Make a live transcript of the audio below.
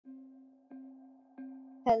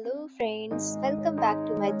Hello friends, welcome back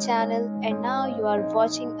to my channel and now you are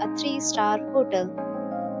watching a 3-star hotel.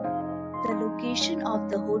 The location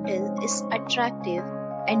of the hotel is attractive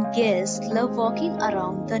and guests love walking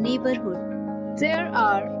around the neighborhood. There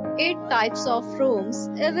are 8 types of rooms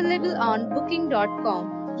available on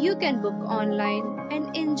booking.com. You can book online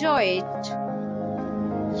and enjoy it.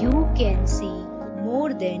 You can see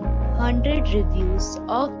more than 100 reviews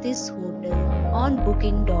of this hotel on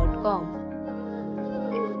booking.com.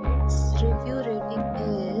 Review rating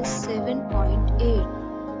is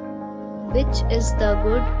 7.8, which is the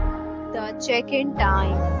good. The check-in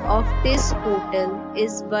time of this hotel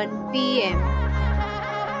is 1 p.m.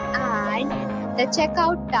 and the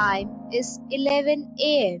checkout time is 11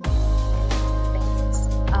 a.m. Pets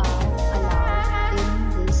are allowed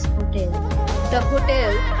in this hotel. The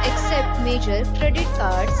hotel accepts major credit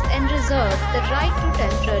cards and reserves the right to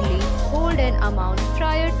temporarily hold an amount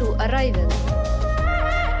prior to arrival.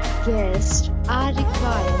 Guests are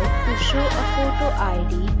required to show a photo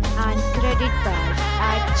ID and credit card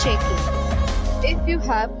at check-in. If you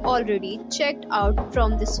have already checked out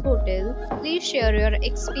from this hotel, please share your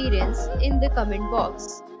experience in the comment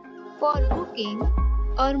box. For booking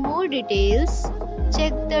or more details,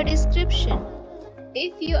 check the description.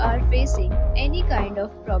 If you are facing any kind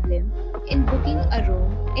of problem in booking a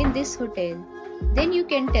room in this hotel, then you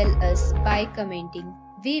can tell us by commenting.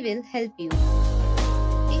 We will help you.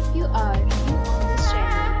 If you are new on this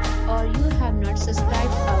channel or you have not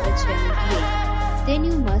subscribed our channel yet, then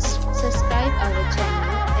you must subscribe our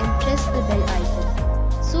channel and press the bell icon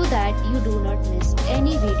so that you do not miss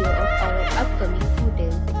any video of our upcoming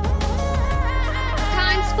hotel.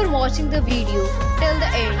 Thanks for watching the video till the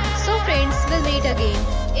end. So friends, we'll meet again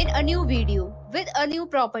in a new video with a new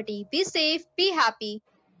property. Be safe, be happy.